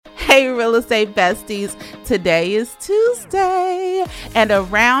Hey, real estate besties. Today is Tuesday, and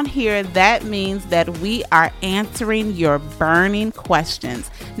around here, that means that we are answering your burning questions.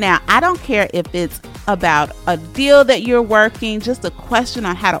 Now, I don't care if it's about a deal that you're working, just a question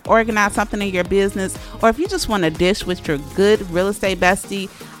on how to organize something in your business, or if you just want to dish with your good real estate bestie,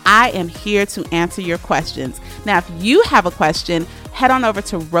 I am here to answer your questions. Now, if you have a question, head on over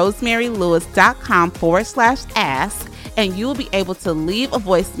to rosemarylewis.com/ask. And you will be able to leave a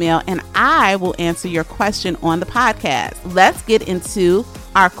voicemail and I will answer your question on the podcast. Let's get into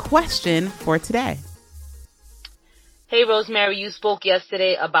our question for today. Hey, Rosemary, you spoke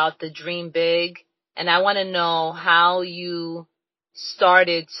yesterday about the dream big, and I want to know how you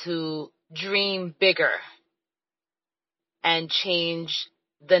started to dream bigger and change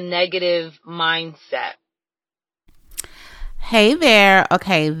the negative mindset. Hey there.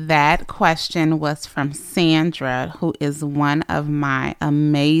 Okay, that question was from Sandra, who is one of my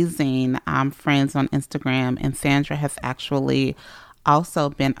amazing friends on Instagram. And Sandra has actually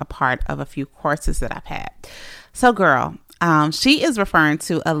also been a part of a few courses that I've had. So girl, she is referring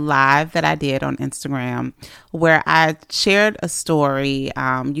to a live that I did on Instagram where I shared a story.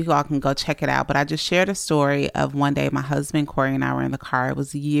 You all can go check it out. But I just shared a story of one day my husband, Corey, and I were in the car. It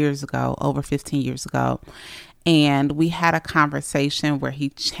was years ago, over 15 years ago. And we had a conversation where he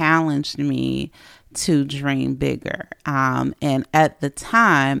challenged me to dream bigger. And at the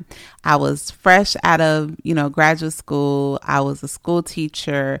time, I was fresh out of, graduate school. I was a school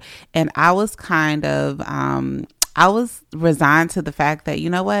teacher, and I was kind of, I was resigned to the fact that, you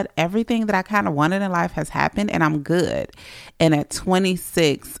know what, everything that I kind of wanted in life has happened and I'm good. And at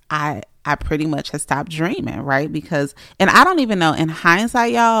 26, I pretty much had stopped dreaming, right? Because, and I don't even know, in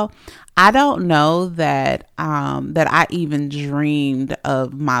hindsight, y'all, I don't know that that I even dreamed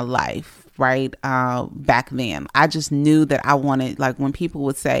of my life, right? Back then, I just knew that I wanted, like when people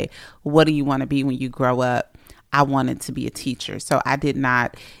would say, what do you want to be when you grow up? I wanted to be a teacher. So I did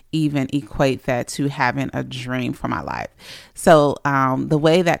not even equate that to having a dream for my life. So the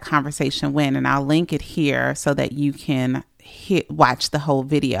way that conversation went, and I'll link it here so that you can watch the whole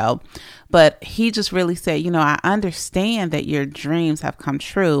video. But he just really said, I understand that your dreams have come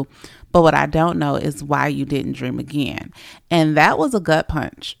true, but what I don't know is why you didn't dream again. And that was a gut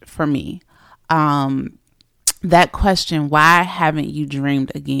punch for me. That question, why haven't you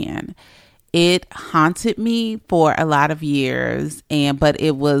dreamed again? It haunted me for a lot of years. But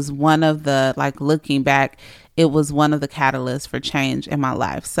it was one of the, looking back, it was one of the catalysts for change in my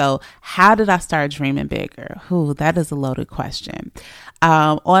life. So how did I start dreaming bigger? That is a loaded question.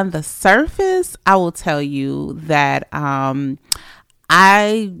 On the surface, I will tell you that I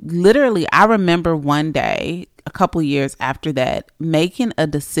remember one day, a couple years after that, making a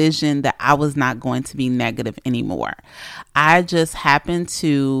decision that I was not going to be negative anymore. I just happened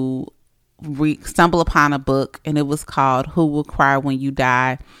to stumble upon a book, and it was called Who Will Cry When You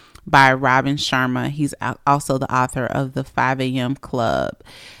Die by Robin Sharma. He's also the author of the 5 a.m. Club.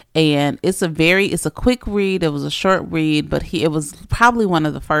 And it's a quick read. It was a short read, but it was probably one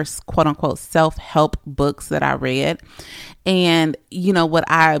of the first quote unquote self-help books that I read. And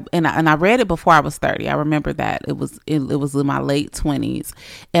I read it before I was 30. I remember that it was in my late 20s.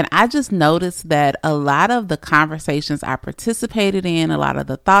 And I just noticed that a lot of the conversations I participated in, a lot of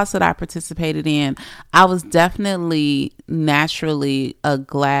the thoughts that I participated in, I was definitely naturally a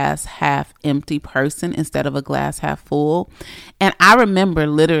glass half empty person instead of a glass half full. And I remember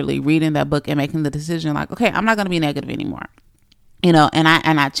literally reading that book and making the decision okay, I'm not going to be negative anymore. And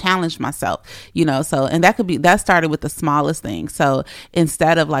I challenged myself, and that started with the smallest thing. So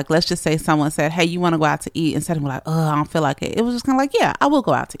instead of let's just say someone said, hey, you want to go out to eat? Instead of I don't feel like it. It was just kind of yeah, I will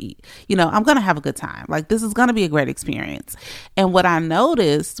go out to eat. I'm going to have a good time. This is going to be a great experience. And what I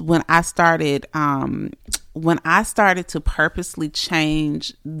noticed when I started to purposely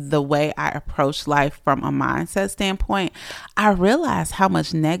change the way I approach life from a mindset standpoint, I realized how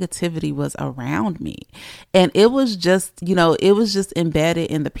much negativity was around me. And it was just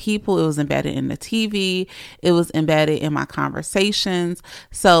embedded in the people. It was embedded in the TV. It was embedded in my conversations.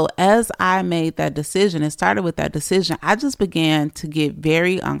 So as I made that decision, it started with that decision, I just began to get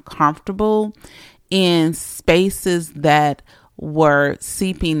very uncomfortable in spaces that were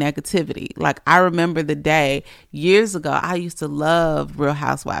seeping negativity. I remember the day years ago, I used to love Real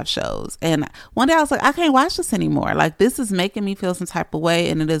Housewives shows. And one day I was like, I can't watch this anymore. This is making me feel some type of way,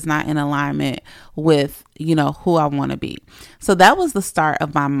 and it is not in alignment with, who I want to be. So that was the start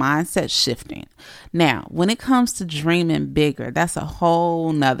of my mindset shifting. Now, when it comes to dreaming bigger, that's a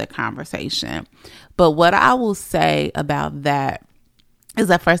whole nother conversation. But what I will say about that is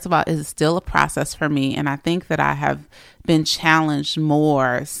that, first of all, it's still a process for me. And I think that I have been challenged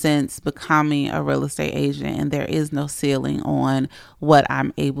more since becoming a real estate agent, and there is no ceiling on what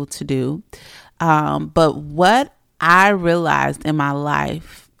I'm able to do. But what I realized in my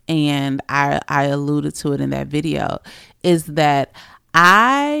life, and I alluded to it in that video, is that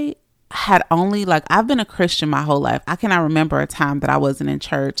I had only, like, I've been a Christian my whole life. I cannot remember a time that I wasn't in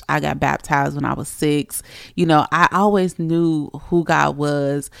church. I got baptized when I was 6. I always knew who God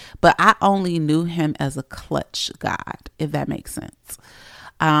was, but I only knew him as a clutch God, if that makes sense.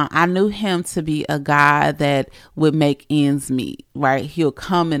 I knew him to be a God that would make ends meet, right? He'll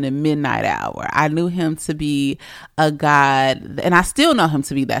come in the midnight hour. I knew him to be a God, and I still know him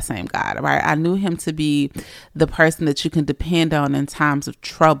to be that same God, right? I knew him to be the person that you can depend on in times of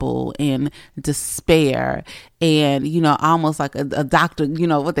trouble and despair, and, almost like a doctor,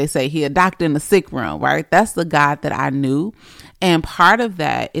 what they say, he a doctor in the sick room, right? That's the God that I knew. And part of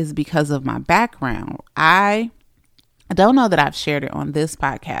that is because of my background. I don't know that I've shared it on this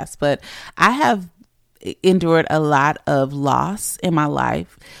podcast, but I have endured a lot of loss in my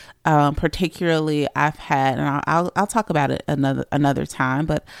life. Particularly, I've had, and I'll talk about it another time,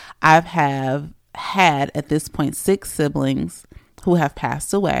 but I've had at this point 6 siblings who have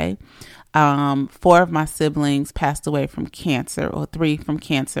passed away. 4 of my siblings passed away from cancer, or 3 from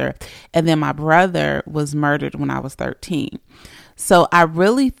cancer, and then my brother was murdered when I was 13. So I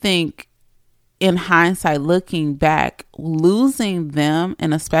really think, in hindsight, looking back, losing them,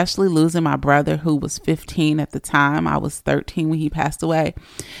 and especially losing my brother, who was 15 at the time, I was 13 when he passed away,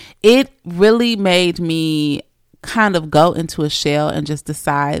 it really made me kind of go into a shell and just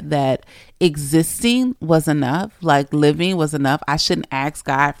decide that existing was enough, like living was enough. I shouldn't ask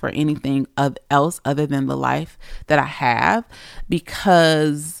God for anything else other than the life that I have,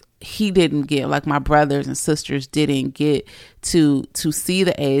 because he didn't get, like my brothers and sisters didn't get to see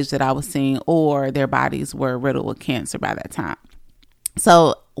the age that I was seeing, or their bodies were riddled with cancer by that time.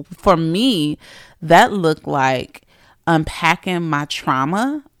 So for me, that looked like unpacking my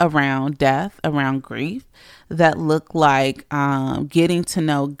trauma around death, around grief. That looked like getting to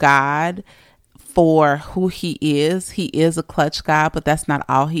know God for who he is. He is a clutch God, but that's not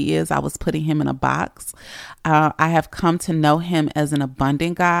all he is. I was putting him in a box. I have come to know him as an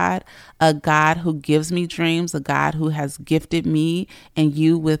abundant God, a God who gives me dreams, a God who has gifted me and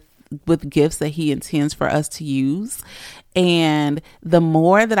you with gifts that he intends for us to use. And the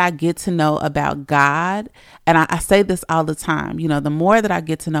more that I get to know about God, and I say this all the time, the more that I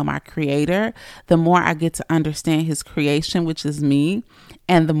get to know my creator, the more I get to understand his creation, which is me.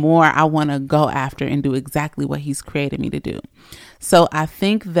 And the more I want to go after and do exactly what he's created me to do. So I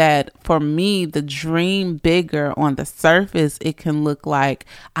think that for me, the dream bigger, on the surface, it can look like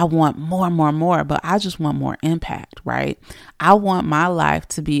I want more, but I just want more impact, right? I want my life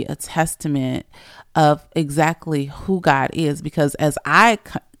to be a testament of exactly who God is, because as I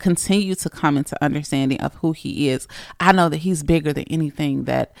continue to come into understanding of who he is, I know that he's bigger than anything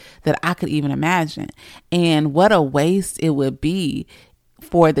that I could even imagine. And what a waste it would be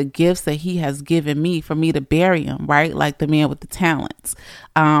for the gifts that he has given me, for me to bury him, right? Like the man with the talents.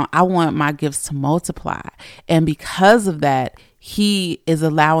 I want my gifts to multiply. And because of that, he is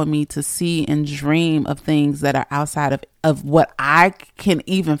allowing me to see and dream of things that are outside of what I can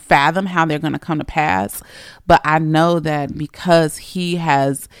even fathom how they're going to come to pass. But I know that because he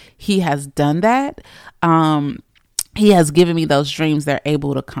has done that, he has given me those dreams, they're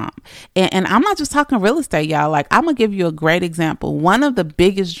able to come. And I'm not just talking real estate, y'all. Like, I'm going to give you a great example. One of the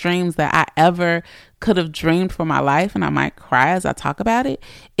biggest dreams that I ever could have dreamed for my life, and I might cry as I talk about it,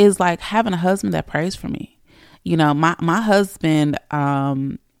 is like having a husband that prays for me. My husband,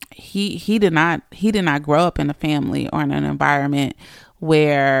 he did not grow up in a family or in an environment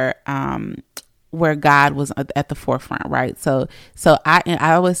where God was at the forefront, right? So I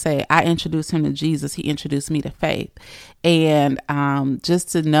always say I introduced him to Jesus. He introduced me to faith. And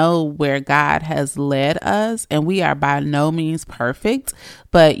just to know where God has led us, and we are by no means perfect,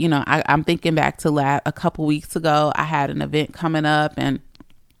 but I'm thinking back to a couple weeks ago, I had an event coming up, and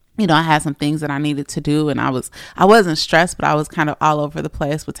I had some things that I needed to do, and I wasn't stressed, but I was kind of all over the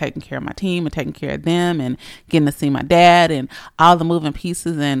place with taking care of my team and taking care of them and getting to see my dad and all the moving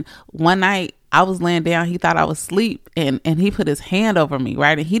pieces. And one night I was laying down, he thought I was asleep, and he put his hand over me,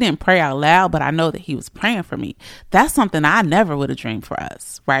 right? And he didn't pray out loud, but I know that he was praying for me. That's something I never would have dreamed for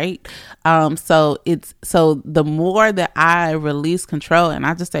us, right? So the more that I release control and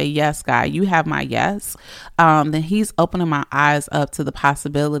I just say, yes, God, you have my yes, then he's opening my eyes up to the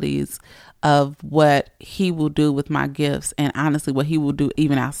possibilities of what he will do with my gifts, and honestly, what he will do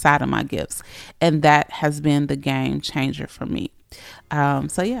even outside of my gifts. And that has been the game changer for me.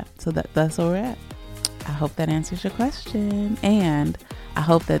 So that's where we're at. I hope that answers your question, and I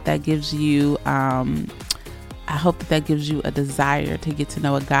hope that gives you a desire to get to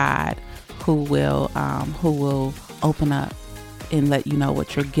know a God who will open up and let you know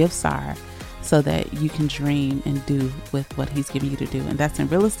what your gifts are, so that you can dream and do with what he's giving you to do. And that's in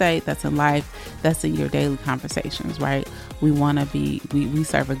real estate, that's in life, that's in your daily conversations, right? We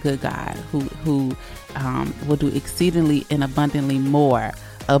serve a good God who will do exceedingly and abundantly more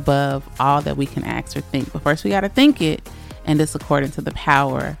above all that we can ask or think. But first we got to think it, and it's according to the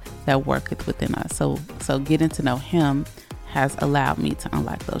power that worketh within us. So getting to know him has allowed me to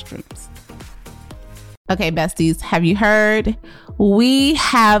unlock those dreams. Okay, besties, have you heard? We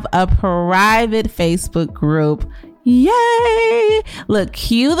have a private Facebook group. Yay! Look,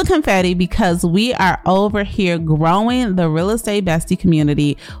 cue the confetti, because we are over here growing the Real Estate Bestie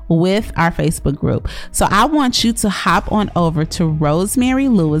community with our Facebook group. So I want you to hop on over to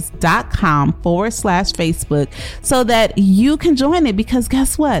rosemarylewis.com/Facebook so that you can join it, because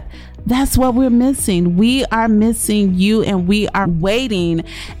guess what? That's what we're missing. We are missing you, and we are waiting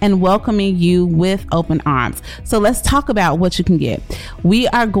and welcoming you with open arms. So let's talk about what you can get. We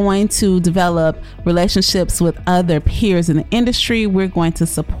are going to develop relationships with other peers in the industry. We're going to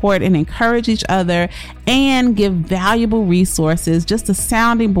support and encourage each other and give valuable resources, just a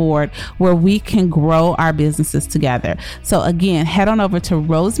sounding board where we can grow our businesses together. So again, head on over to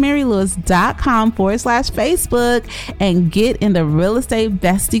rosemarylewis.com/Facebook and get in the Real Estate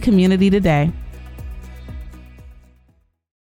Bestie community today.